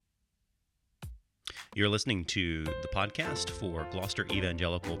You're listening to the podcast for Gloucester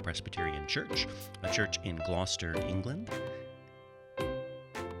Evangelical Presbyterian Church, a church in Gloucester, England.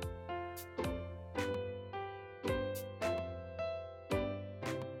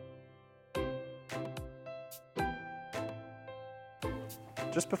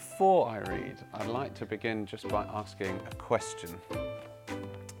 Just before I read, I'd like to begin just by asking a question.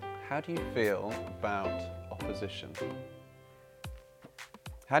 How do you feel about opposition?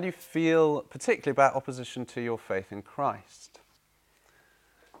 How do you feel particularly about opposition to your faith in Christ?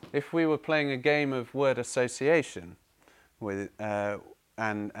 If we were playing a game of word association with,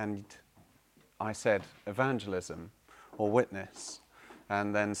 and I said evangelism or witness,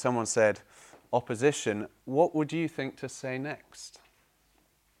 and then someone said opposition, what would you think to say next?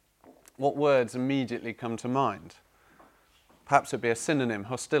 What words immediately come to mind? Perhaps it'd be a synonym: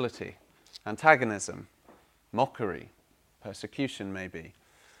 hostility, antagonism, mockery, persecution maybe.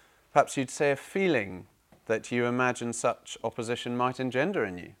 Perhaps you'd say a feeling that you imagine such opposition might engender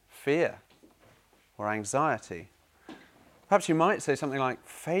in you: fear or anxiety. Perhaps you might say something like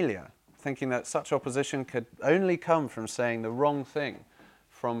failure, thinking that such opposition could only come from saying the wrong thing,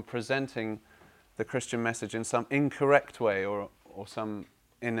 from presenting the Christian message in some incorrect way or some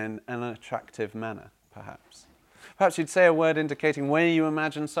in an unattractive manner, perhaps. Perhaps you'd say a word indicating where you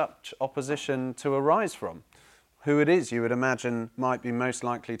imagine such opposition to arise from, who it is you would imagine might be most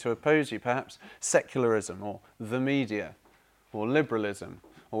likely to oppose you, perhaps secularism or the media or liberalism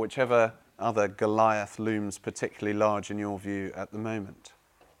or whichever other Goliath looms particularly large in your view at the moment.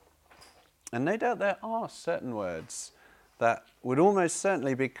 And no doubt there are certain words that would almost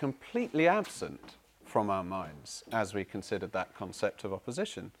certainly be completely absent from our minds as we considered that concept of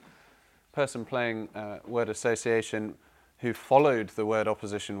opposition. Person playing word association who followed the word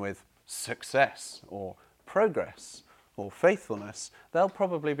opposition with success or progress or faithfulness, they'll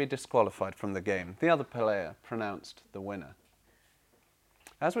probably be disqualified from the game. The other player pronounced the winner.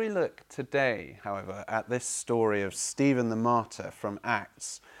 As we look today, however, at this story of Stephen the martyr from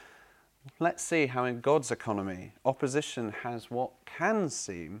Acts, let's see how in God's economy, opposition has what can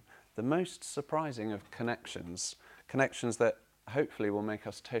seem the most surprising of connections that hopefully will make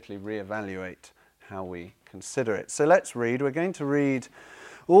us totally reevaluate how we consider it. So let's read. We're going to read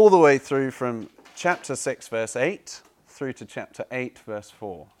all the way through from chapter 6, verse 8, through to chapter 8, verse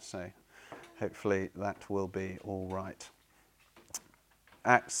 4. So hopefully that will be all right.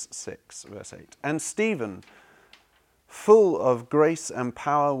 Acts 6, verse 8. And Stephen, full of grace and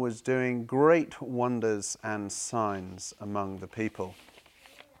power, was doing great wonders and signs among the people.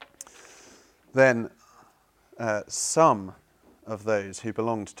 Then some of those who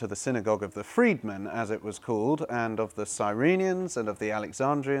belonged to the synagogue of the freedmen, as it was called, and of the Cyrenians, and of the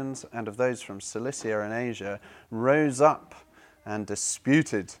Alexandrians, and of those from Cilicia and Asia, rose up and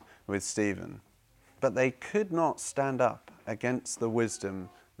disputed with Stephen. But they could not stand up against the wisdom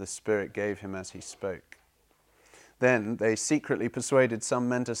the Spirit gave him as he spoke. Then they secretly persuaded some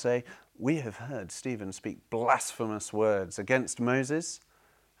men to say, "We have heard Stephen speak blasphemous words against Moses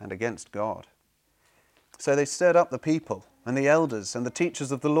and against God." So they stirred up the people and the elders and the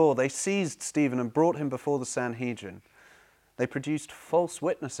teachers of the law. They seized Stephen and brought him before the Sanhedrin. They produced false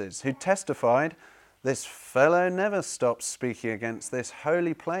witnesses who testified, "This fellow never stops speaking against this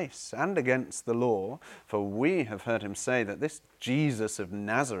holy place and against the law, for we have heard him say that this Jesus of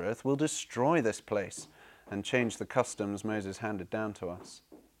Nazareth will destroy this place and change the customs Moses handed down to us."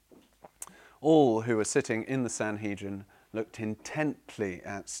 All who were sitting in the Sanhedrin looked intently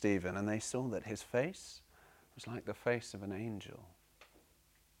at Stephen, and they saw that his face was like the face of an angel.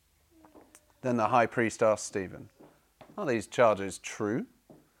 Then the high priest asked Stephen, "Are these charges true?"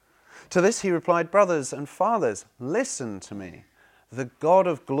 To this he replied, "Brothers and fathers, listen to me. The God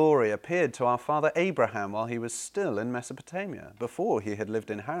of glory appeared to our father Abraham while he was still in Mesopotamia, before he had lived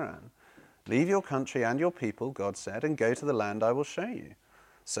in Haran. 'Leave your country and your people,' God said, 'and go to the land I will show you.'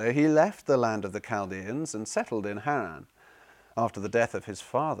 So he left the land of the Chaldeans and settled in Haran. After the death of his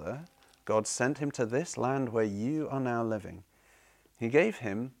father, God sent him to this land where you are now living. He gave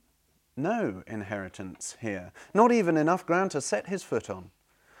him no inheritance here, not even enough ground to set his foot on.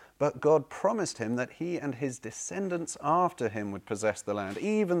 But God promised him that he and his descendants after him would possess the land,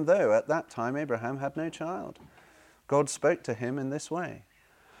 even though at that time Abraham had no child. God spoke to him in this way: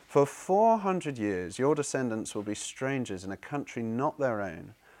 'For 400 years your descendants will be strangers in a country not their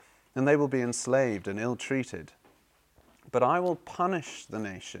own, and they will be enslaved and ill-treated. But I will punish the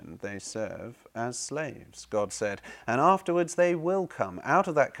nation they serve as slaves,' God said, 'and afterwards they will come out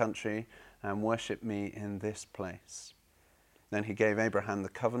of that country and worship me in this place.' Then he gave Abraham the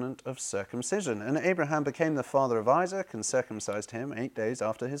covenant of circumcision, and Abraham became the father of Isaac and circumcised him 8 days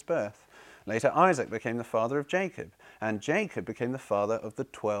after his birth. Later, Isaac became the father of Jacob, and Jacob became the father of the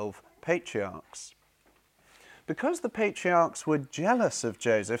 12 patriarchs. Because the patriarchs were jealous of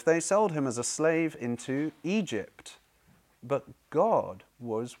Joseph, they sold him as a slave into Egypt. But God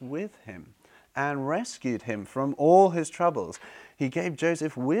was with him and rescued him from all his troubles. He gave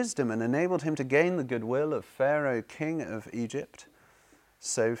Joseph wisdom and enabled him to gain the goodwill of Pharaoh, king of Egypt.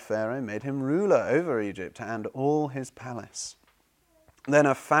 So Pharaoh made him ruler over Egypt and all his palace. Then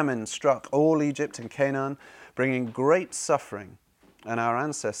a famine struck all Egypt and Canaan, bringing great suffering, and our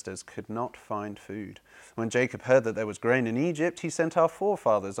ancestors could not find food. When Jacob heard that there was grain in Egypt, he sent our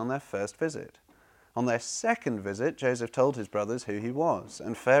forefathers on their first visit. On their second visit, Joseph told his brothers who he was,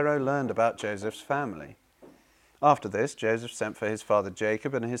 and Pharaoh learned about Joseph's family. After this, Joseph sent for his father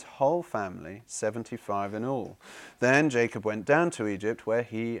Jacob and his whole family, 75 in all. Then Jacob went down to Egypt, where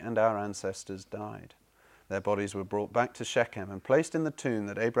he and our ancestors died. Their bodies were brought back to Shechem and placed in the tomb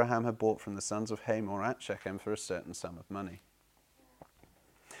that Abraham had bought from the sons of Hamor at Shechem for a certain sum of money.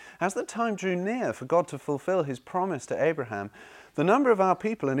 As the time drew near for God to fulfill his promise to Abraham, the number of our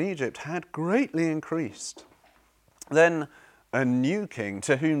people in Egypt had greatly increased. Then a new king,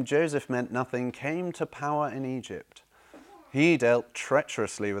 to whom Joseph meant nothing, came to power in Egypt. He dealt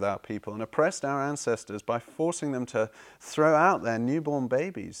treacherously with our people and oppressed our ancestors by forcing them to throw out their newborn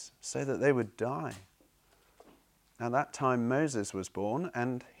babies so that they would die. At that time Moses was born,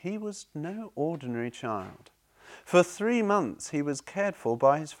 and he was no ordinary child. For 3 months he was cared for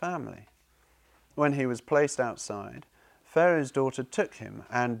by his family. When he was placed outside, Pharaoh's daughter took him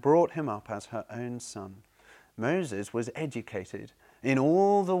and brought him up as her own son. Moses was educated in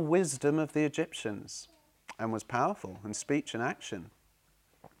all the wisdom of the Egyptians and was powerful in speech and action.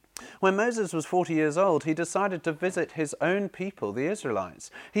 When Moses was 40 years old, he decided to visit his own people, the Israelites.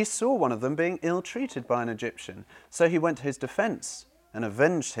 He saw one of them being ill-treated by an Egyptian, so he went to his defense and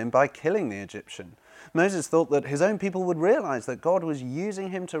avenged him by killing the Egyptian. Moses thought that his own people would realize that God was using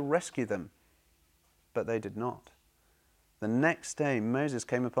him to rescue them, but they did not. The next day, Moses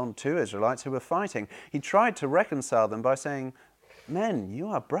came upon 2 Israelites who were fighting. He tried to reconcile them by saying, "Men, you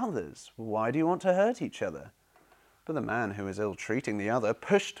are brothers. Why do you want to hurt each other?" But the man who was ill-treating the other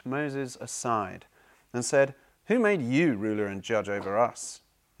pushed Moses aside and said, "Who made you ruler and judge over us?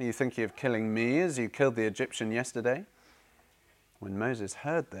 Are you thinking of killing me as you killed the Egyptian yesterday?" When Moses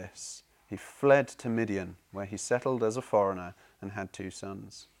heard this, he fled to Midian, where he settled as a foreigner and had 2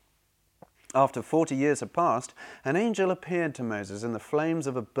 sons. After 40 years had passed, an angel appeared to Moses in the flames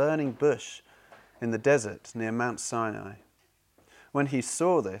of a burning bush in the desert near Mount Sinai. When he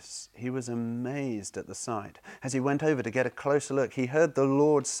saw this, he was amazed at the sight. As he went over to get a closer look, he heard the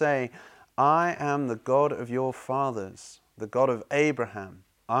Lord say, "I am the God of your fathers, the God of Abraham,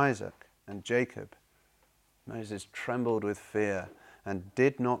 Isaac, and Jacob." Moses trembled with fear and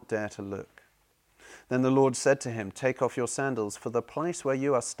did not dare to look. Then the Lord said to him, "Take off your sandals, for the place where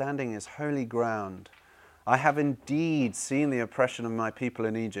you are standing is holy ground. I have indeed seen the oppression of my people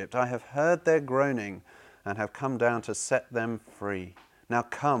in Egypt. I have heard their groaning and have come down to set them free. Now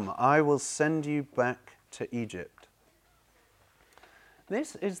come, I will send you back to Egypt."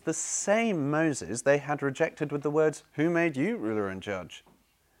 This is the same Moses they had rejected with the words, "Who made you ruler and judge?"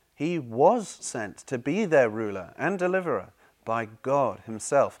 He was sent to be their ruler and deliverer by God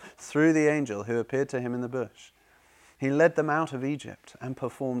himself through the angel who appeared to him in the bush. He led them out of Egypt and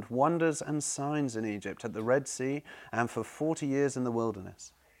performed wonders and signs in Egypt, at the Red Sea, and for 40 years in the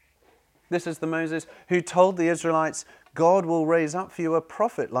wilderness. This is the Moses who told the Israelites, "God will raise up for you a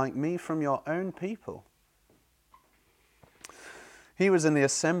prophet like me from your own people." He was in the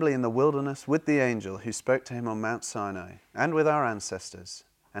assembly in the wilderness with the angel who spoke to him on Mount Sinai and with our ancestors,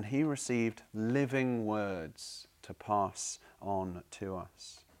 and he received living words to pass on to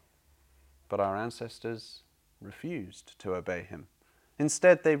us. But our ancestors refused to obey him.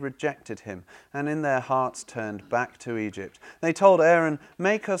 Instead, they rejected him and in their hearts turned back to Egypt. They told Aaron,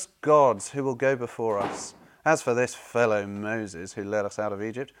 "Make us gods who will go before us. As for this fellow Moses who led us out of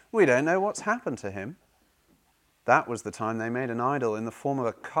Egypt, we don't know what's happened to him." That was the time they made an idol in the form of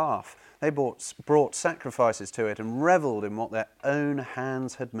a calf. They brought sacrifices to it and reveled in what their own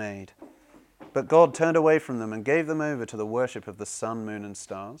hands had made. But God turned away from them and gave them over to the worship of the sun, moon, and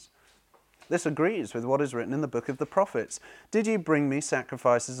stars. This agrees with what is written in the book of the prophets. "Did you bring me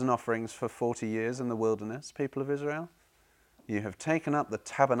sacrifices and offerings for 40 years in the wilderness, people of Israel? You have taken up the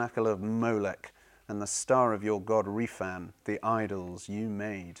tabernacle of Molech and the star of your god Rephan, the idols you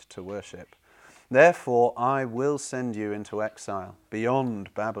made to worship. Therefore I will send you into exile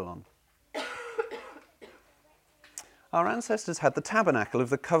beyond Babylon." Our ancestors had the tabernacle of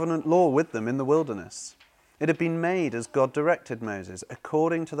the covenant law with them in the wilderness. It had been made as God directed Moses,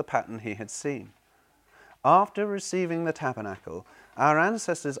 according to the pattern he had seen. After receiving the tabernacle, our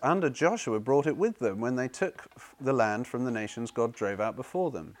ancestors under Joshua brought it with them when they took the land from the nations God drove out before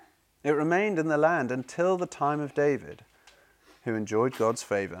them. It remained in the land until the time of David, who enjoyed God's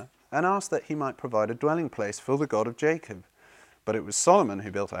favour and asked that he might provide a dwelling place for the God of Jacob. But it was Solomon who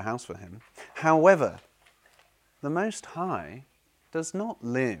built a house for him. However, the Most High does not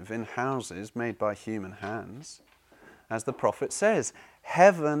live in houses made by human hands. As the prophet says,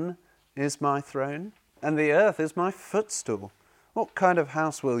 "Heaven is my throne, and the earth is my footstool. What kind of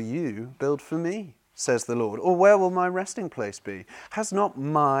house will you build for me, says the Lord? Or where will my resting place be? Has not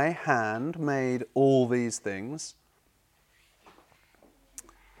my hand made all these things?"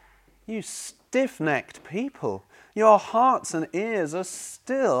 You stiff-necked people, your hearts and ears are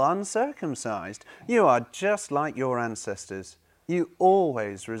still uncircumcised. You are just like your ancestors. You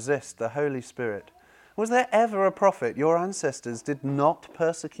always resist the Holy Spirit. Was there ever a prophet your ancestors did not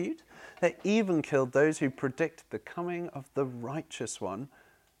persecute? They even killed those who predicted the coming of the righteous one,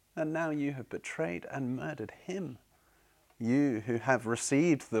 and now you have betrayed and murdered him. You who have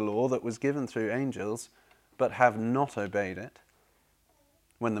received the law that was given through angels, but have not obeyed it.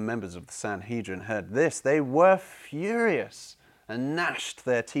 When the members of the Sanhedrin heard this, they were furious and gnashed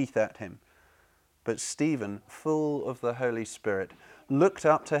their teeth at him. But Stephen, full of the Holy Spirit, looked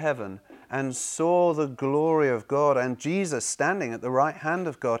up to heaven and saw the glory of God and Jesus standing at the right hand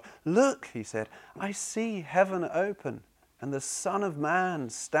of God. "Look," he said, "I see heaven open and the Son of Man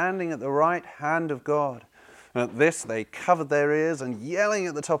standing at the right hand of God." At this they covered their ears and, yelling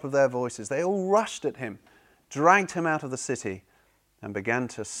at the top of their voices, they all rushed at him, dragged him out of the city, and began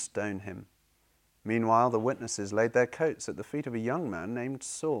to stone him. Meanwhile, the witnesses laid their coats at the feet of a young man named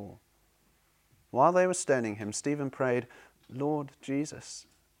Saul. While they were stoning him, Stephen prayed, "Lord Jesus,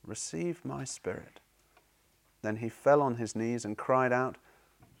 receive my spirit." Then he fell on his knees and cried out,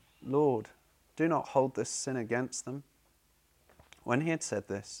 "Lord, do not hold this sin against them." When he had said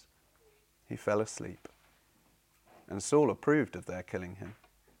this, he fell asleep, and Saul approved of their killing him.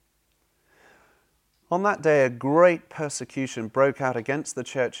 On that day, a great persecution broke out against the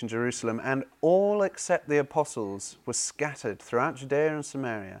church in Jerusalem, and all except the apostles were scattered throughout Judea and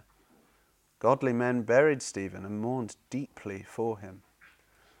Samaria. Godly men buried Stephen and mourned deeply for him.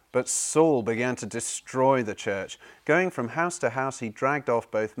 But Saul began to destroy the church. Going from house to house, he dragged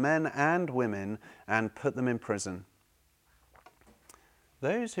off both men and women and put them in prison.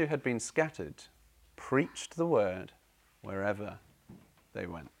 Those who had been scattered preached the word wherever they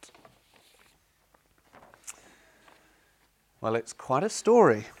went. Well, it's quite a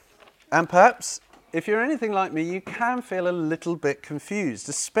story. And perhaps, if you're anything like me, you can feel a little bit confused,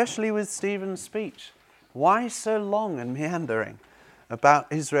 especially with Stephen's speech. Why so long and meandering about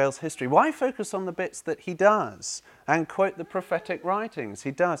Israel's history? Why focus on the bits that he does and quote the prophetic writings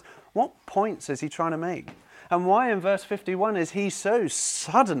he does? What points is he trying to make? And why in verse 51 is he so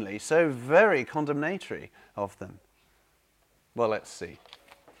suddenly, so very condemnatory of them? Well, let's see.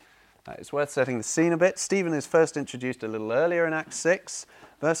 It's worth setting the scene a bit. Stephen is first introduced a little earlier in Acts 6.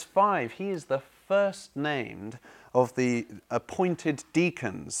 Verse 5, he is the first named of the appointed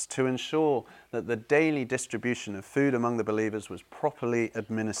deacons to ensure that the daily distribution of food among the believers was properly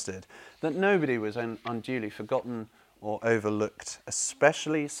administered, that nobody was unduly forgotten or overlooked,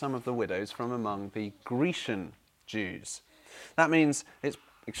 especially some of the widows from among the Grecian Jews. That means it's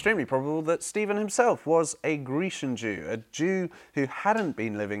extremely probable that Stephen himself was a Grecian Jew, a Jew who hadn't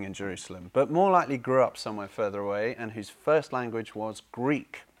been living in Jerusalem, but more likely grew up somewhere further away and whose first language was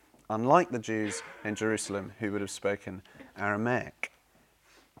Greek, unlike the Jews in Jerusalem who would have spoken Aramaic.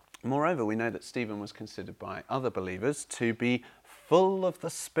 Moreover, we know that Stephen was considered by other believers to be full of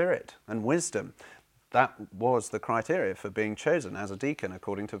the Spirit and wisdom. That was the criteria for being chosen as a deacon,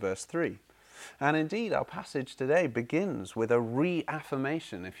 according to verse 3. And indeed, our passage today begins with a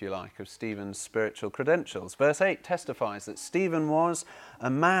reaffirmation, if you like, of Stephen's spiritual credentials. Verse 8 testifies that Stephen was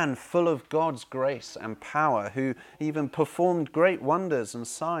a man full of God's grace and power, who even performed great wonders and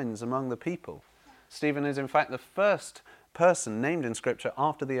signs among the people. Stephen is in fact the first person named in Scripture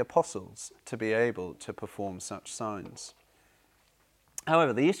after the apostles to be able to perform such signs.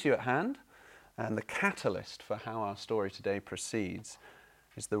 However, the issue at hand, and the catalyst for how our story today proceeds,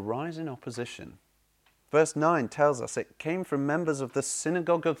 is the rise in opposition. Verse 9 tells us it came from members of the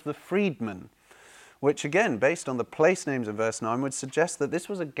synagogue of the freedmen, which again, based on the place names in verse 9, would suggest that this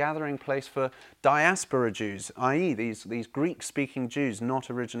was a gathering place for diaspora Jews, i.e. these Greek-speaking Jews not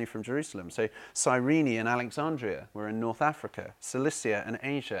originally from Jerusalem. So Cyrene and Alexandria were in North Africa, Cilicia and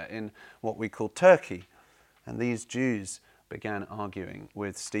Asia in what we call Turkey. And these Jews began arguing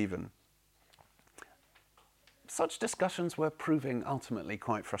with Stephen. such discussions were proving ultimately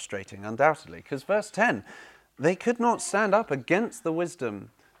quite frustrating, undoubtedly, because verse 10, they could not stand up against the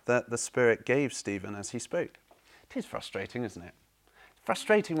wisdom that the Spirit gave Stephen as he spoke. It is frustrating, isn't it?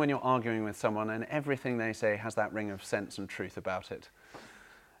 Frustrating when you're arguing with someone and everything they say has that ring of sense and truth about it.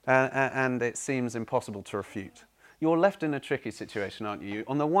 And it seems impossible to refute. You're left in a tricky situation, aren't you?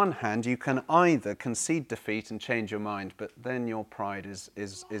 On the one hand, you can either concede defeat and change your mind, but then your pride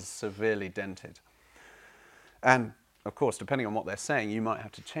is severely dented. And, of course, depending on what they're saying, you might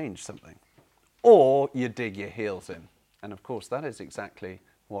have to change something. Or you dig your heels in. And, of course, that is exactly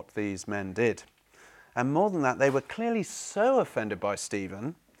what these men did. And more than that, they were clearly so offended by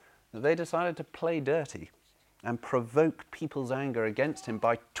Stephen that they decided to play dirty and provoke people's anger against him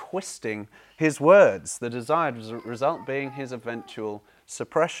by twisting his words, the desired result being his eventual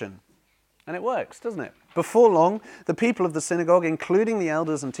suppression. And it works, doesn't it? Before long, the people of the synagogue, including the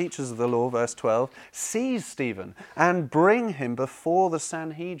elders and teachers of the law, verse 12, seize Stephen and bring him before the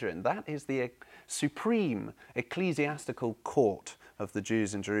Sanhedrin. That is the supreme ecclesiastical court of the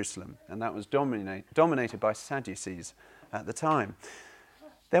Jews in Jerusalem, and that was dominated by Sadducees at the time.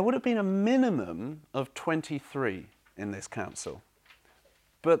 There would have been a minimum of 23 in this council,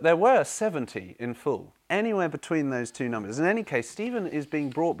 but there were 70 in full, anywhere between those two numbers. In any case, Stephen is being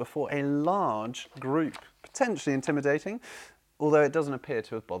brought before a large group, potentially intimidating, although it doesn't appear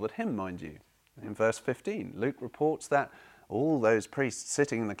to have bothered him, mind you. In verse 15, Luke reports that all those priests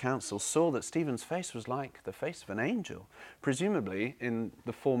sitting in the council saw that Stephen's face was like the face of an angel, presumably in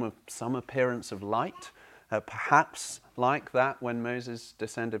the form of some appearance of light, perhaps like that when Moses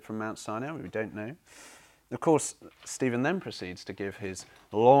descended from Mount Sinai. We don't know. Of course, Stephen then proceeds to give his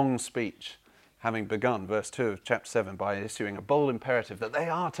long speech, having begun, verse 2 of chapter 7, by issuing a bold imperative that they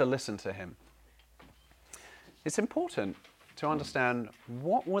are to listen to him. It's important to understand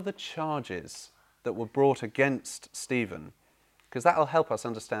what were the charges that were brought against Stephen, because that will help us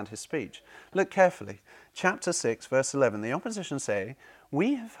understand his speech. Look carefully. Chapter 6, verse 11, the opposition say,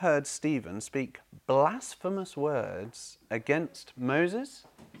 "We have heard Stephen speak blasphemous words against Moses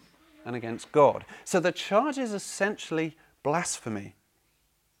and against God." So the charge is essentially blasphemy.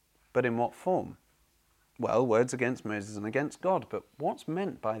 But in what form? Well, words against Moses and against God. But what's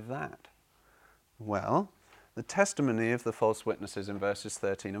meant by that? Well, the testimony of the false witnesses in verses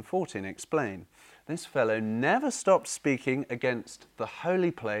 13 and 14 explain. This fellow never stopped speaking against the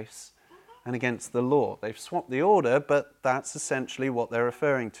holy place and against the law. They've swapped the order, but that's essentially what they're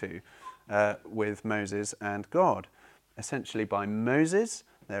referring to with Moses and God. Essentially, by Moses,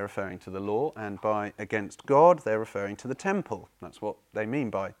 they're referring to the law, and by against God, they're referring to the temple. That's what they mean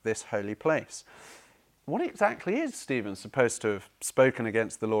by this holy place. What exactly is Stephen supposed to have spoken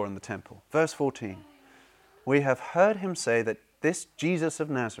against the law and the temple? Verse 14, "We have heard him say that this Jesus of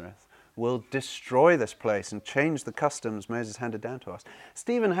Nazareth will destroy this place and change the customs Moses handed down to us."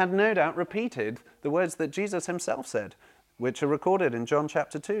 Stephen had no doubt repeated the words that Jesus himself said, which are recorded in John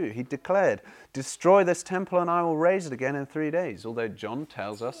chapter 2. He declared, "Destroy this temple and I will raise it again in 3 days." Although John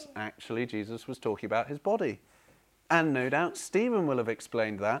tells us actually Jesus was talking about his body. And no doubt Stephen will have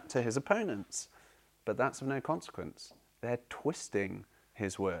explained that to his opponents. But that's of no consequence. They're twisting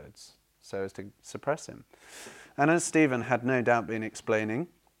his words so as to suppress him. And as Stephen had no doubt been explaining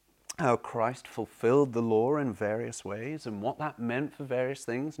how Christ fulfilled the law in various ways and what that meant for various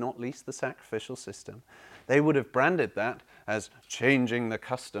things, not least the sacrificial system, they would have branded that as changing the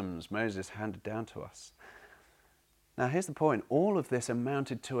customs Moses handed down to us. Now here's the point. All of this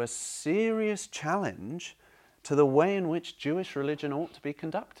amounted to a serious challenge to the way in which Jewish religion ought to be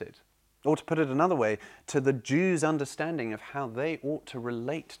conducted. Or to put it another way, to the Jews' understanding of how they ought to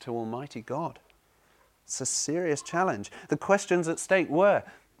relate to Almighty God. It's a serious challenge. The questions at stake were,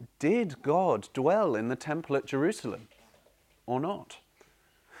 did God dwell in the temple at Jerusalem or not?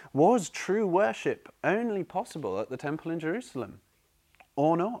 Was true worship only possible at the temple in Jerusalem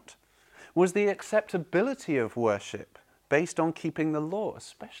or not? Was the acceptability of worship based on keeping the law,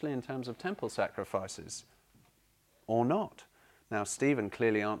 especially in terms of temple sacrifices, or not? Now, Stephen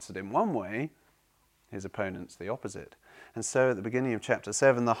clearly answered in one way, his opponents the opposite. And so at the beginning of chapter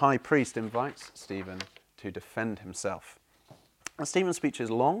 7, the high priest invites Stephen to defend himself. Now, Stephen's speech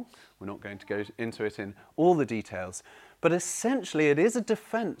is long. We're not going to go into it in all the details. But essentially, it is a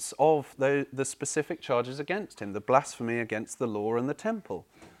defense of the specific charges against him, the blasphemy against the law and the temple.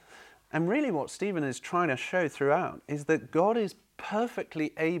 And really what Stephen is trying to show throughout is that God is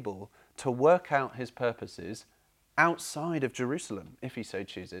perfectly able to work out his purposes outside of Jerusalem, if he so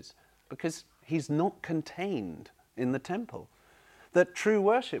chooses, because he's not contained in the temple. That true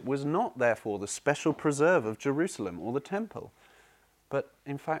worship was not, therefore, the special preserve of Jerusalem or the temple, but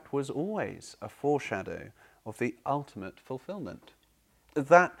in fact was always a foreshadow of the ultimate fulfillment.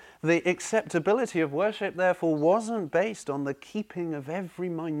 That the acceptability of worship, therefore, wasn't based on the keeping of every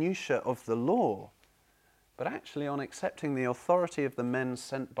minutiate of the law, but actually on accepting the authority of the men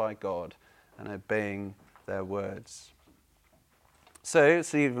sent by God and obeying their words. So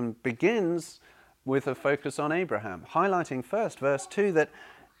Stephen begins with a focus on Abraham, highlighting first, verse 2, that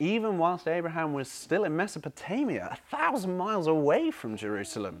even whilst Abraham was still in Mesopotamia, 1,000 miles away from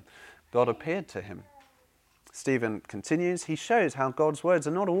Jerusalem, God appeared to him. Stephen continues, he shows how God's words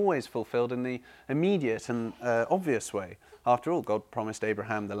are not always fulfilled in the immediate and obvious way. After all, God promised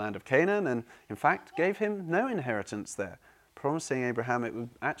Abraham the land of Canaan and, in fact, gave him no inheritance there, promising Abraham it would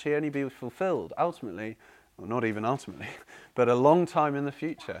actually only be fulfilled ultimately, or not even ultimately, but a long time in the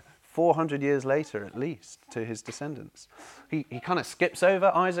future, 400 years later at least, to his descendants. He kind of skips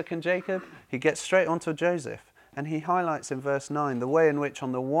over Isaac and Jacob, he gets straight onto Joseph, and he highlights in verse 9 the way in which,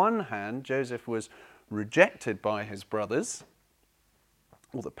 on the one hand, Joseph was rejected by his brothers,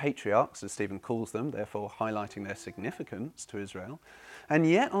 or the patriarchs, as Stephen calls them, therefore highlighting their significance to Israel, and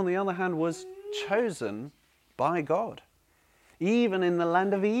yet, on the other hand, was chosen by God. Even in the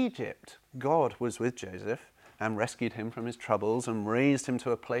land of Egypt, God was with Joseph and rescued him from his troubles and raised him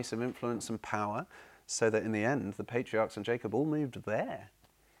to a place of influence and power, so that in the end, the patriarchs and Jacob all moved there.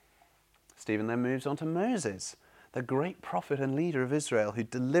 Stephen then moves on to Moses, the great prophet and leader of Israel who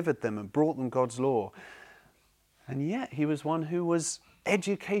delivered them and brought them God's law. And yet he was one who was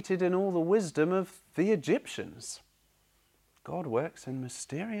educated in all the wisdom of the Egyptians. God works in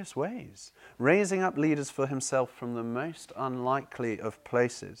mysterious ways, raising up leaders for himself from the most unlikely of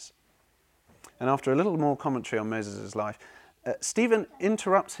places. And after a little more commentary on Moses' life, Stephen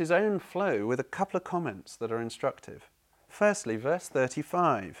interrupts his own flow with a couple of comments that are instructive. Firstly, verse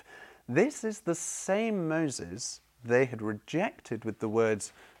 35. This is the same Moses they had rejected with the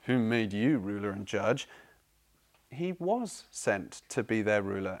words, "Who made you ruler and judge?" He was sent to be their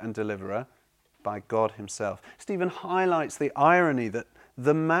ruler and deliverer by God himself. Stephen highlights the irony that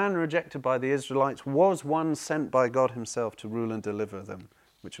the man rejected by the Israelites was one sent by God himself to rule and deliver them,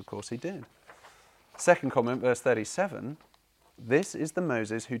 which of course he did. Second comment, verse 37, this is the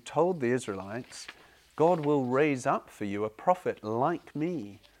Moses who told the Israelites, God will raise up for you a prophet like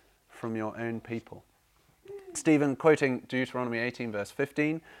me from your own people. Stephen, quoting Deuteronomy 18, verse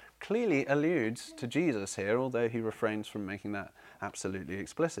 15, clearly alludes to Jesus here, although he refrains from making that absolutely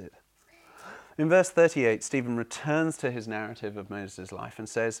explicit. In verse 38, Stephen returns to his narrative of Moses' life and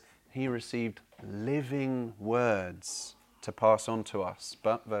says he received living words to pass on to us.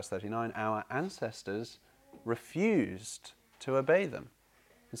 But, verse 39, our ancestors refused to obey them.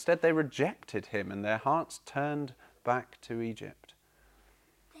 Instead, they rejected him and their hearts turned back to Egypt.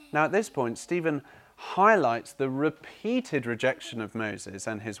 Now, at this point, Stephen highlights the repeated rejection of Moses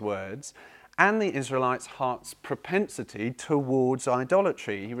and his words and the Israelites' heart's propensity towards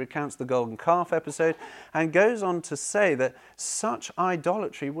idolatry. He recounts the golden calf episode and goes on to say that such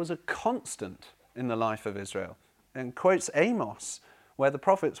idolatry was a constant in the life of Israel, and quotes Amos, where the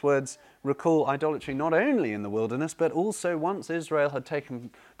prophet's words recall idolatry not only in the wilderness, but also once Israel had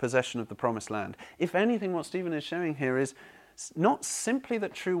taken possession of the promised land. If anything, what Stephen is showing here is not simply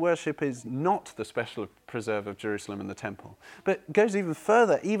that true worship is not the special preserve of Jerusalem and the temple, but goes even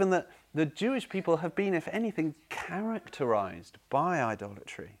further, even that the Jewish people have been, if anything, characterized by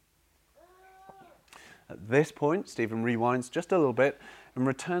idolatry. At this point, Stephen rewinds just a little bit and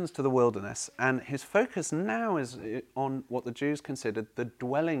returns to the wilderness, and his focus now is on what the Jews considered the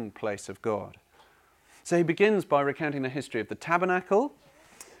dwelling place of God. So he begins by recounting the history of the tabernacle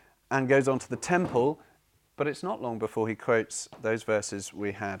and goes on to the temple, but it's not long before he quotes those verses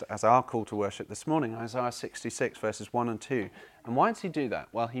we had as our call to worship this morning, Isaiah 66, verses 1 and 2. And why does he do that?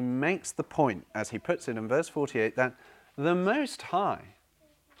 Well, he makes the point, as he puts it in verse 48, that the Most High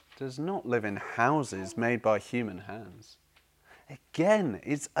does not live in houses made by human hands. Again,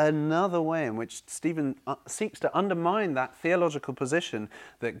 it's another way in which Stephen seeks to undermine that theological position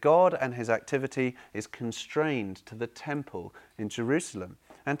that God and his activity is constrained to the temple in Jerusalem,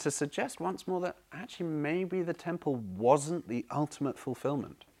 and to suggest once more that actually maybe the temple wasn't the ultimate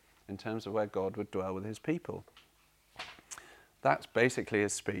fulfillment in terms of where God would dwell with his people. That's basically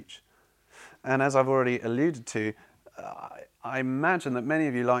his speech. And as I've already alluded to, I imagine that many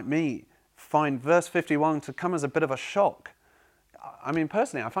of you, like me, find verse 51 to come as a bit of a shock. I mean,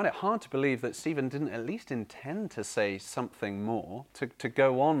 personally, I find it hard to believe that Stephen didn't at least intend to say something more, to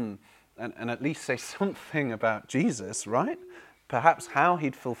go on and at least say something about Jesus, right? Perhaps how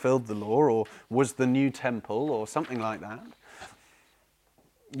he'd fulfilled the law, or was the new temple, or something like that.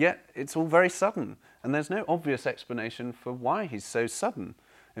 Yet, it's all very sudden, and there's no obvious explanation for why he's so sudden.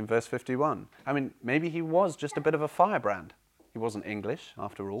 in verse 51. I mean, maybe he was just a bit of a firebrand. He wasn't English,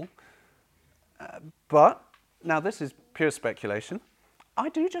 after all. But, now this is pure speculation, I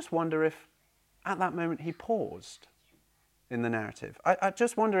do just wonder if at that moment he paused in the narrative. I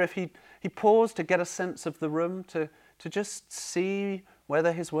just wonder if he paused to get a sense of the room, to just see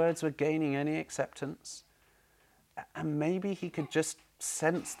whether his words were gaining any acceptance. And maybe he could just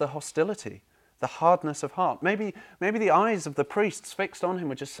sense the hostility, the hardness of heart. Maybe the eyes of the priests fixed on him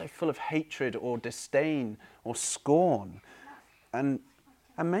were just so full of hatred or disdain or scorn. And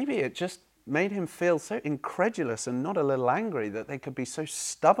maybe it just made him feel so incredulous and not a little angry that they could be so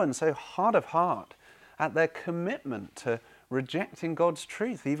stubborn, so hard of heart at their commitment to rejecting God's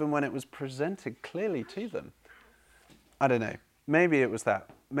truth, even when it was presented clearly to them. I don't know. Maybe it was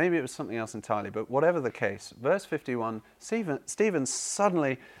that. Maybe it was something else entirely. But whatever the case, verse 51, Stephen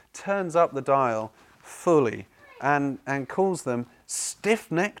suddenly turns up the dial fully and calls them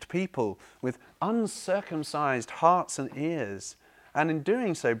stiff-necked people with uncircumcised hearts and ears. And in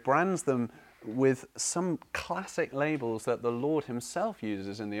doing so, brands them with some classic labels that the Lord himself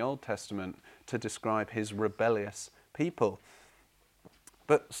uses in the Old Testament to describe his rebellious people.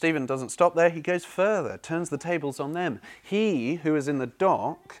 But Stephen doesn't stop there. He goes further, turns the tables on them. He, who is in the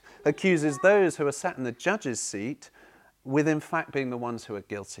dock, accuses those who are sat in the judge's seat with in fact being the ones who are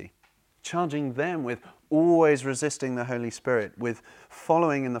guilty, charging them with always resisting the Holy Spirit, with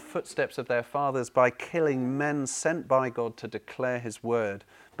following in the footsteps of their fathers by killing men sent by God to declare his word,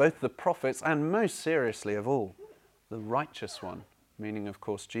 both the prophets and most seriously of all, the righteous one, meaning of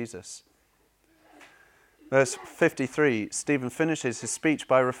course Jesus. Verse 53, Stephen finishes his speech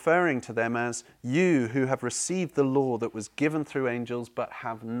by referring to them as you who have received the law that was given through angels but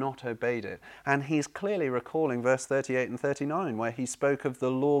have not obeyed it. And he's clearly recalling verse 38 and 39 where he spoke of the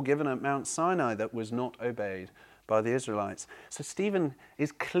law given at Mount Sinai that was not obeyed by the Israelites. So Stephen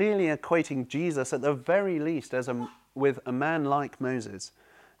is clearly equating Jesus at the very least with a man like Moses.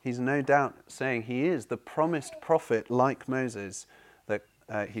 He's no doubt saying he is the promised prophet like Moses that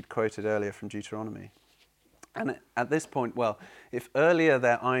he'd quoted earlier from Deuteronomy. And at this point, well, if earlier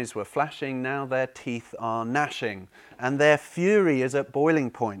their eyes were flashing, now their teeth are gnashing, and their fury is at boiling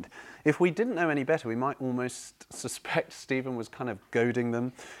point. If we didn't know any better, we might almost suspect Stephen was kind of goading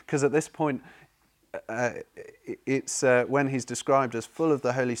them, because at this point, it's when he's described as full of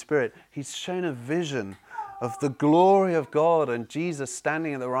the Holy Spirit, he's shown a vision of the glory of God and Jesus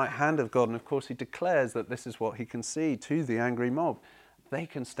standing at the right hand of God, and of course he declares that this is what he can see to the angry mob. They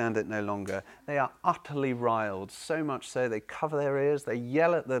can stand it no longer. They are utterly riled, so much so they cover their ears, they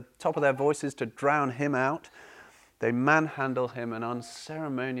yell at the top of their voices to drown him out. They manhandle him and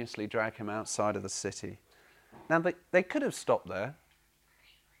unceremoniously drag him outside of the city. Now, they could have stopped there.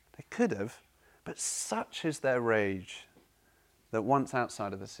 They could have, but such is their rage that once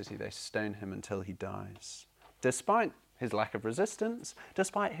outside of the city, they stone him until he dies. Despite his lack of resistance,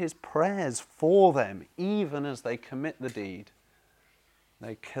 despite his prayers for them, even as they commit the deed,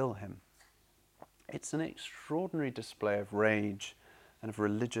 they kill him. It's an extraordinary display of rage and of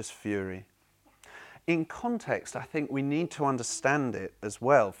religious fury. In context, I think we need to understand it as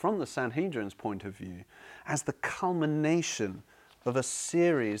well, from the Sanhedrin's point of view, as the culmination of a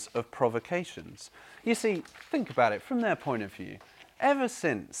series of provocations. You see, think about it from their point of view. Ever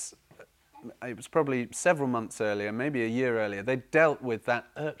since, it was probably several months earlier, maybe a year earlier, they dealt with that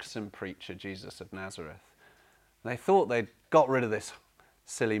irksome preacher, Jesus of Nazareth. They thought they'd got rid of this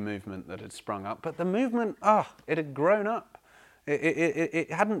silly movement that had sprung up, but the movement, it had grown up. It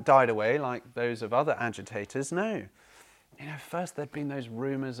hadn't died away like those of other agitators, no. First there'd been those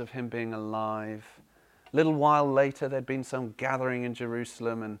rumours of him being alive. A little while later there'd been some gathering in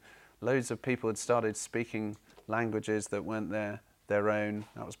Jerusalem and loads of people had started speaking languages that weren't their own.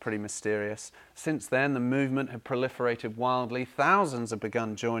 That was pretty mysterious. Since then the movement had proliferated wildly. Thousands had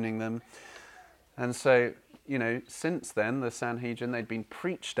begun joining them. And so since then, the Sanhedrin, they'd been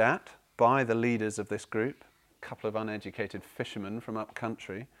preached at by the leaders of this group, a couple of uneducated fishermen from up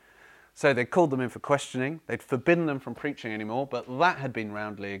country. So they called them in for questioning. They'd forbidden them from preaching anymore, but that had been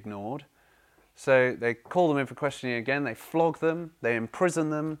roundly ignored. So they called them in for questioning again. They flogged them. They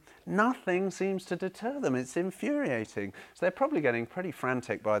imprisoned them. Nothing seems to deter them. It's infuriating. So they're probably getting pretty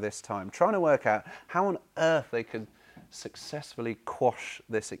frantic by this time, trying to work out how on earth they could successfully quash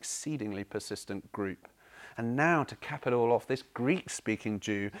this exceedingly persistent group. And now, to cap it all off, this Greek-speaking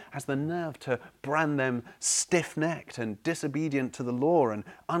Jew has the nerve to brand them stiff-necked and disobedient to the law and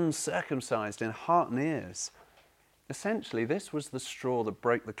uncircumcised in heart and ears. Essentially, this was the straw that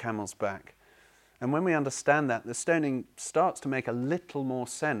broke the camel's back. And when we understand that, the stoning starts to make a little more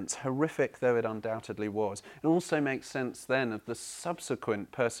sense, horrific though it undoubtedly was. It also makes sense then of the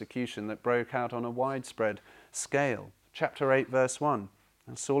subsequent persecution that broke out on a widespread scale. Chapter 8, verse 1.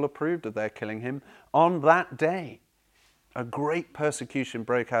 And Saul approved of their killing him. On that day, a great persecution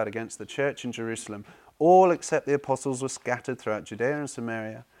broke out against the church in Jerusalem. All except the apostles were scattered throughout Judea and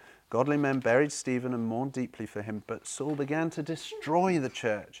Samaria. Godly men buried Stephen and mourned deeply for him, but Saul began to destroy the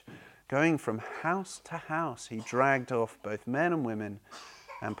church. Going from house to house, he dragged off both men and women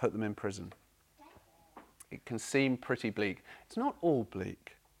and put them in prison. It can seem pretty bleak. It's not all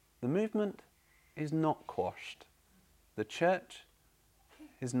bleak. The movement is not quashed. The church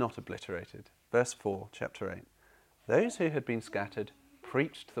is not obliterated. Verse 4, chapter 8. Those who had been scattered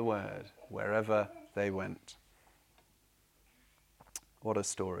preached the word wherever they went. What a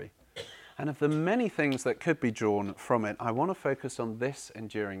story. And of the many things that could be drawn from it, I want to focus on this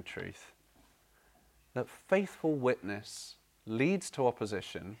enduring truth. That faithful witness leads to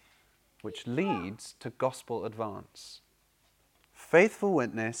opposition, which leads to gospel advance. Faithful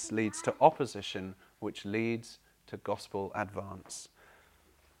witness leads to opposition, which leads to gospel advance.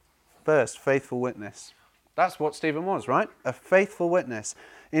 First, faithful witness. That's what Stephen was, right? A faithful witness.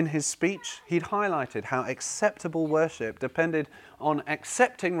 In his speech, he'd highlighted how acceptable worship depended on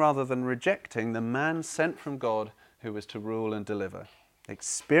accepting rather than rejecting the man sent from God who was to rule and deliver.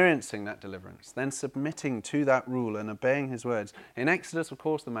 Experiencing that deliverance, then submitting to that rule and obeying his words. In Exodus, of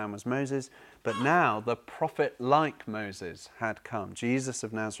course, the man was Moses, but now the prophet like Moses had come, Jesus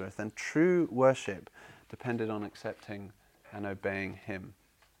of Nazareth, and true worship depended on accepting and obeying him.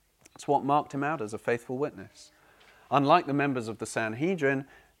 It's what marked him out as a faithful witness. Unlike the members of the Sanhedrin,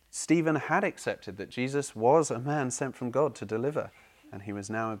 Stephen had accepted that Jesus was a man sent from God to deliver, and he was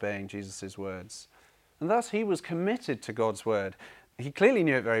now obeying Jesus' words. And thus he was committed to God's word. He clearly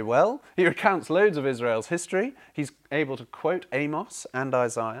knew it very well. He recounts loads of Israel's history. He's able to quote Amos and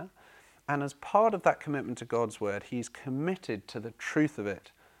Isaiah. And as part of that commitment to God's word, he's committed to the truth of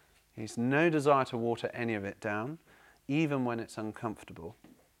it. He's no desire to water any of it down, even when it's uncomfortable.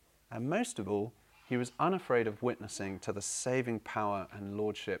 And most of all, he was unafraid of witnessing to the saving power and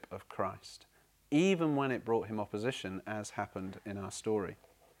lordship of Christ, even when it brought him opposition, as happened in our story.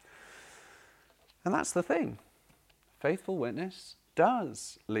 And that's the thing. Faithful witness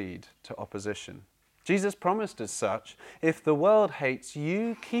does lead to opposition. Jesus promised as such, if the world hates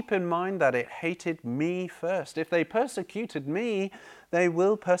you, keep in mind that it hated me first. If they persecuted me, they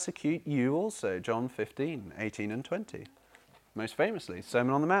will persecute you also. John 15, 18 and 20. Most famously,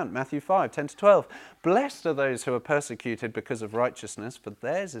 Sermon on the Mount, Matthew 5, 10 to 12. Blessed are those who are persecuted because of righteousness, for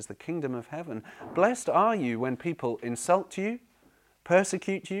theirs is the kingdom of heaven. Blessed are you when people insult you,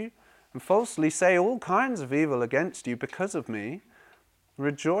 persecute you, and falsely say all kinds of evil against you because of me.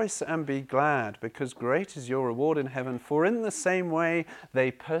 Rejoice and be glad, because great is your reward in heaven, for in the same way they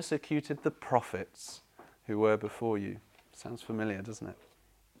persecuted the prophets who were before you. Sounds familiar, doesn't it?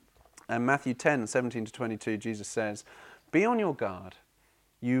 And Matthew 10, 17 to 22, Jesus says, be on your guard.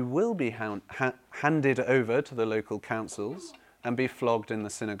 You will be handed over to the local councils and be flogged in the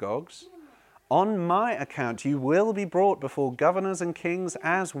synagogues. On my account, you will be brought before governors and kings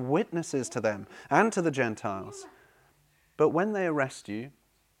as witnesses to them and to the Gentiles. But when they arrest you,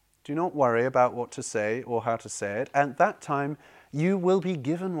 do not worry about what to say or how to say it. At that time, you will be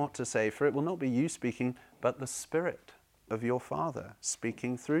given what to say, for it will not be you speaking, but the Spirit of your Father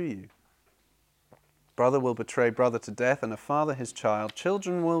speaking through you. Brother will betray brother to death, and a father his child.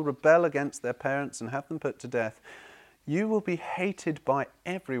 Children will rebel against their parents and have them put to death. You will be hated by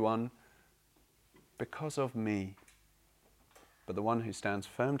everyone because of me. But the one who stands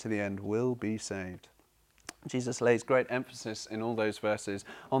firm to the end will be saved. Jesus lays great emphasis in all those verses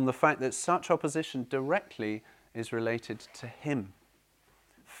on the fact that such opposition directly is related to him.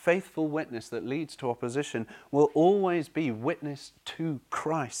 Faithful witness that leads to opposition will always be witness to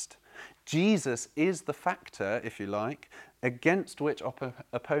Christ. Jesus is the factor, if you like, against which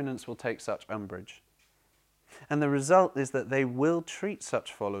opponents will take such umbrage. And the result is that they will treat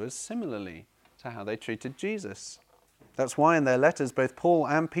such followers similarly to how they treated Jesus. That's why in their letters, both Paul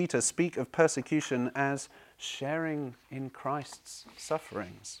and Peter speak of persecution as sharing in Christ's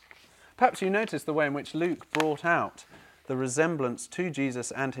sufferings. Perhaps you notice the way in which Luke brought out the resemblance to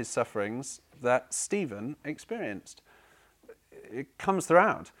Jesus and his sufferings that Stephen experienced. It comes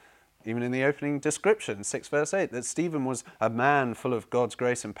throughout. Even in the opening description, 6 verse 8, that Stephen was a man full of God's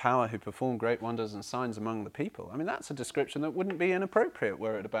grace and power who performed great wonders and signs among the people. I mean, that's a description that wouldn't be inappropriate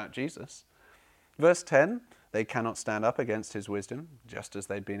were it about Jesus. Verse 10 They cannot stand up against his wisdom, just as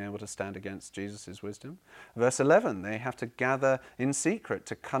they'd been able to stand against Jesus' wisdom. Verse 11, they have to gather in secret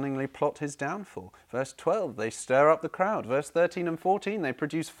to cunningly plot his downfall. Verse 12, they stir up the crowd. Verse 13 and 14, they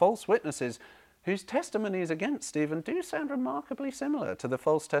produce false witnesses whose testimonies against Stephen do sound remarkably similar to the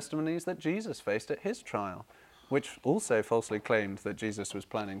false testimonies that Jesus faced at his trial, which also falsely claimed that Jesus was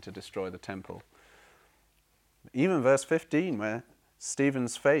planning to destroy the temple. Even verse 15, where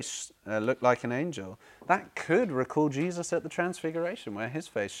Stephen's face looked like an angel, that could recall Jesus at the Transfiguration, where his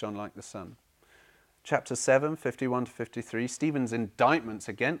face shone like the sun. Chapter 7, 51 to 53, Stephen's indictments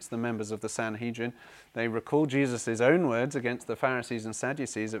against the members of the Sanhedrin, they recall Jesus' own words against the Pharisees and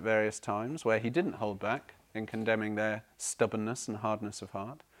Sadducees at various times, where he didn't hold back in condemning their stubbornness and hardness of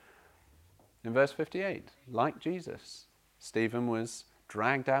heart. In verse 58, like Jesus, Stephen was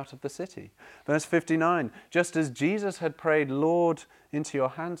dragged out of the city. Verse 59, just as Jesus had prayed, Lord, into your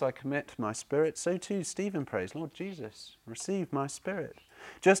hands I commit my spirit, so too Stephen prays, Lord Jesus, receive my spirit.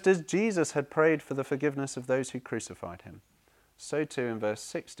 Just as Jesus had prayed for the forgiveness of those who crucified him, so too in verse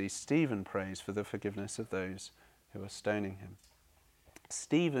 60, Stephen prays for the forgiveness of those who are stoning him.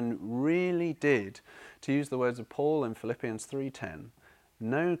 Stephen really did, to use the words of Paul in Philippians 3:10,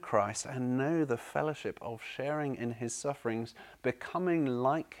 know Christ and know the fellowship of sharing in his sufferings, becoming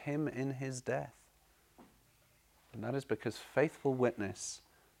like him in his death. And that is because faithful witness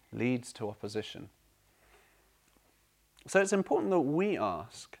leads to opposition. So it's important that we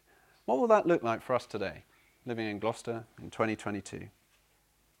ask, what will that look like for us today, living in Gloucester in 2022?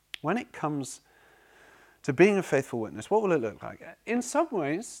 When it comes to being a faithful witness, what will it look like? In some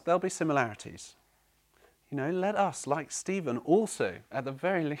ways, there'll be similarities. Let us, like Stephen, also, at the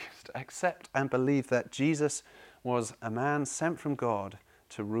very least, accept and believe that Jesus was a man sent from God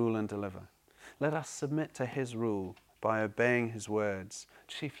to rule and deliver. Let us submit to his rule by obeying his words.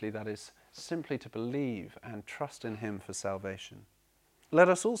 Chiefly, that is, simply to believe and trust in him for salvation. Let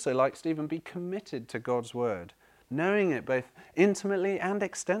us also, like Stephen, be committed to God's word, knowing it both intimately and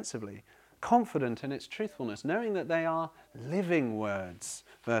extensively, confident in its truthfulness, knowing that they are living words.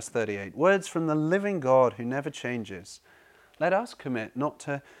 Verse 38, words from the living God who never changes. Let us commit not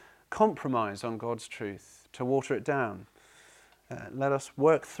to compromise on God's truth, to water it down. Let us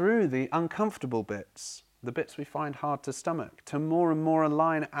work through the uncomfortable bits, the bits we find hard to stomach, to more and more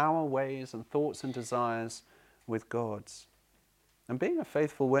align our ways and thoughts and desires with God's. And being a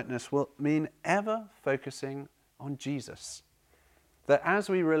faithful witness will mean ever focusing on Jesus. That as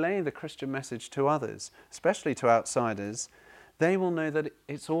we relay the Christian message to others, especially to outsiders, they will know that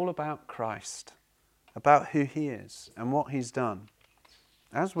it's all about Christ, about who he is and what he's done.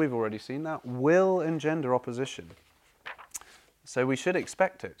 As we've already seen, that will engender opposition. So we should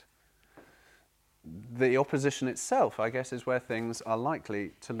expect it. The opposition itself, I guess, is where things are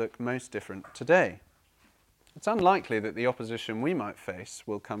likely to look most different today. It's unlikely that the opposition we might face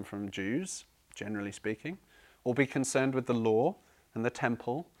will come from Jews, generally speaking, or be concerned with the law and the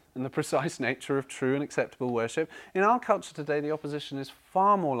temple and the precise nature of true and acceptable worship. In our culture today, the opposition is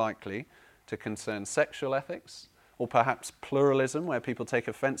far more likely to concern sexual ethics, or perhaps pluralism, where people take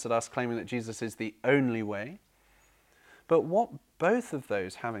offense at us claiming that Jesus is the only way. But what both of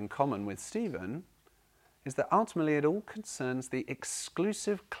those have in common with Stephen is that ultimately it all concerns the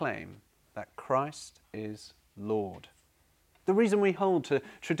exclusive claim that Christ is Lord. The reason we hold to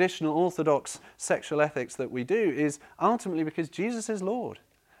traditional orthodox sexual ethics that we do is ultimately because Jesus is Lord,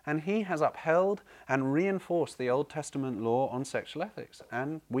 and he has upheld and reinforced the Old Testament law on sexual ethics,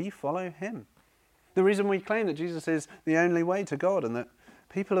 and we follow him. The reason we claim that Jesus is the only way to God and that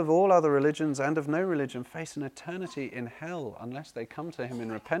people of all other religions and of no religion face an eternity in hell unless they come to him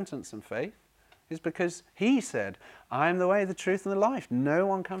in repentance and faith is because he said, I am the way, the truth, and the life. No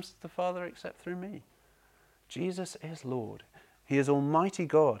one comes to the Father except through me. Jesus is Lord. He is Almighty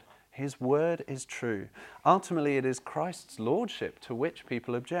God. His word is true. Ultimately, it is Christ's lordship to which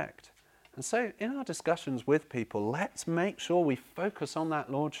people object. And so in our discussions with people, let's make sure we focus on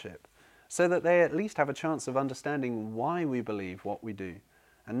that lordship so that they at least have a chance of understanding why we believe what we do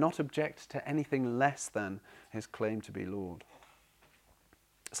and not object to anything less than his claim to be Lord.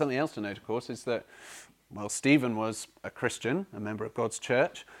 Something else to note, of course, is that, Stephen was a Christian, a member of God's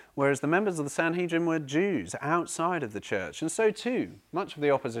church, whereas the members of the Sanhedrin were Jews outside of the church. And so too, much of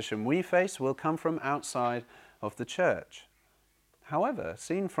the opposition we face will come from outside of the church. However,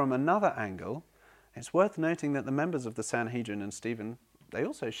 seen from another angle, it's worth noting that the members of the Sanhedrin and Stephen, they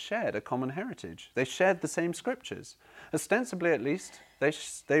also shared a common heritage. They shared the same scriptures. Ostensibly, at least,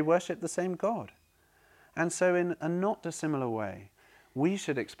 they worshipped the same God. And so in a not dissimilar way, we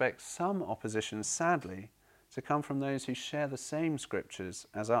should expect some opposition, sadly, to come from those who share the same scriptures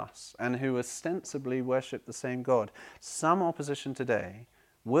as us and who ostensibly worship the same God. Some opposition today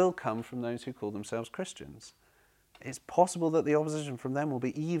will come from those who call themselves Christians. It's possible that the opposition from them will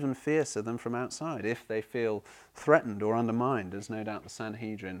be even fiercer than from outside if they feel threatened or undermined, as no doubt the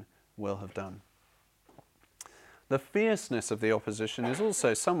Sanhedrin will have done. The fierceness of the opposition is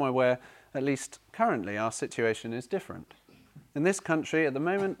also somewhere where, at least currently, our situation is different. In this country, at the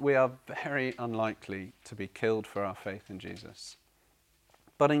moment, we are very unlikely to be killed for our faith in Jesus.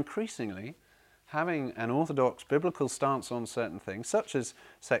 But increasingly, having an orthodox biblical stance on certain things, such as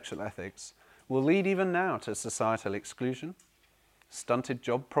sexual ethics, will lead even now to societal exclusion, stunted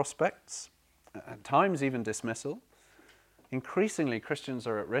job prospects, at times even dismissal. Increasingly, Christians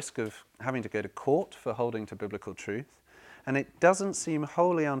are at risk of having to go to court for holding to biblical truth, and it doesn't seem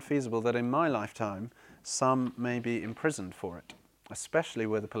wholly unfeasible that in my lifetime some may be imprisoned for it, especially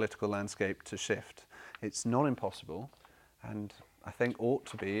were the political landscape to shift. It's not impossible, and I think ought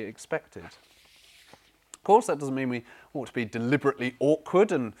to be expected. Of course, that doesn't mean we ought to be deliberately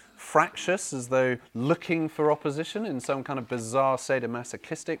awkward and fractious as though looking for opposition in some kind of bizarre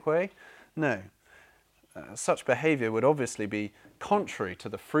sadomasochistic way. No. Such behaviour would obviously be contrary to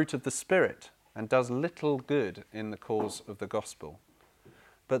the fruit of the Spirit and does little good in the cause of the gospel.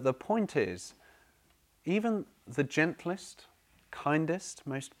 But the point is, even the gentlest, kindest,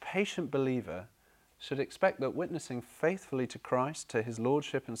 most patient believer should expect that witnessing faithfully to Christ, to his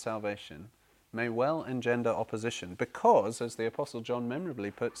lordship and salvation, may well engender opposition because, as the Apostle John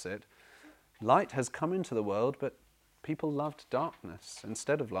memorably puts it, light has come into the world, but people loved darkness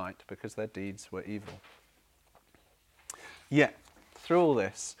instead of light because their deeds were evil. Yet, through all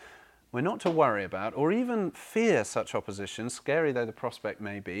this, we're not to worry about or even fear such opposition, scary though the prospect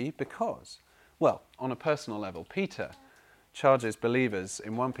may be, because, well, on a personal level, Peter charges believers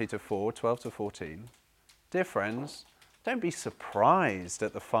in 1 Peter 4, 12-14, "Dear friends, don't be surprised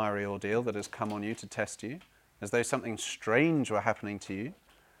at the fiery ordeal that has come on you to test you, as though something strange were happening to you,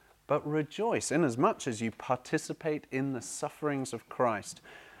 but rejoice inasmuch as you participate in the sufferings of Christ,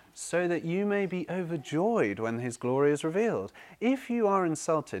 so that you may be overjoyed when his glory is revealed. If you are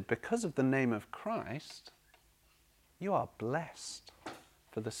insulted because of the name of Christ, you are blessed,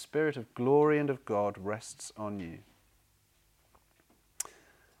 for the Spirit of glory and of God rests on you."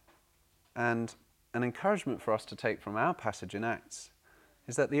 And an encouragement for us to take from our passage in Acts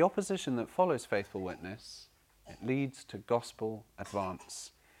is that the opposition that follows faithful witness, it leads to gospel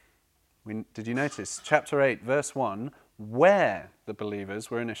advance. Did you notice? Chapter 8, verse 1, where the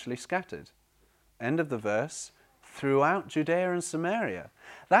believers were initially scattered. End of the verse, throughout Judea and Samaria.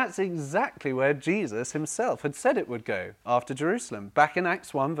 That's exactly where Jesus himself had said it would go after Jerusalem. Back in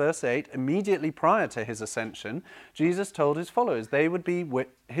Acts 1, verse 8, immediately prior to his ascension, Jesus told his followers they would be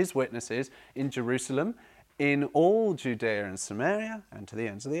his witnesses in Jerusalem, in all Judea and Samaria, and to the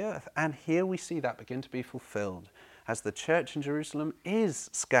ends of the earth. And here we see that begin to be fulfilled, as the church in Jerusalem is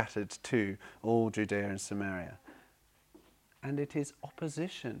scattered to all Judea and Samaria. And it is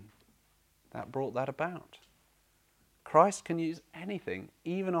opposition that brought that about. Christ can use anything,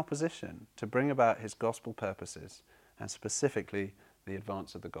 even opposition, to bring about his gospel purposes, and specifically the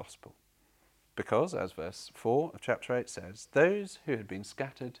advance of the gospel. Because, as verse 4 of chapter 8 says, those who had been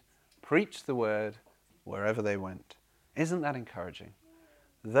scattered preached the word wherever they went. Isn't that encouraging?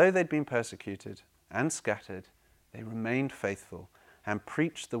 Though they'd been persecuted and scattered, they remained faithful and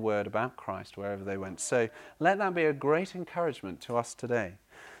preached the word about Christ wherever they went. So let that be a great encouragement to us today,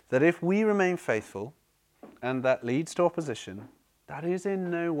 that if we remain faithful, and that leads to opposition, that is in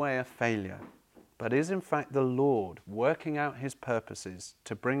no way a failure, but is in fact the Lord working out his purposes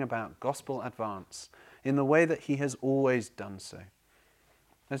to bring about gospel advance in the way that he has always done so.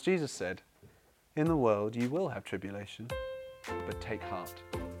 As Jesus said, "In the world you will have tribulation, but take heart,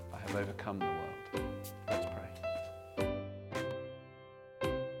 I have overcome the world." Let's pray.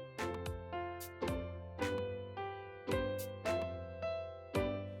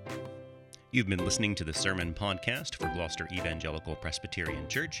 You've been listening to the Sermon Podcast for Gloucester Evangelical Presbyterian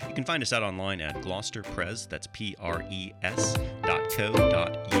Church. You can find us out online at gloucesterpres, that's pres.co.uk.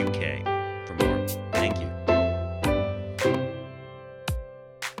 For more, thank you.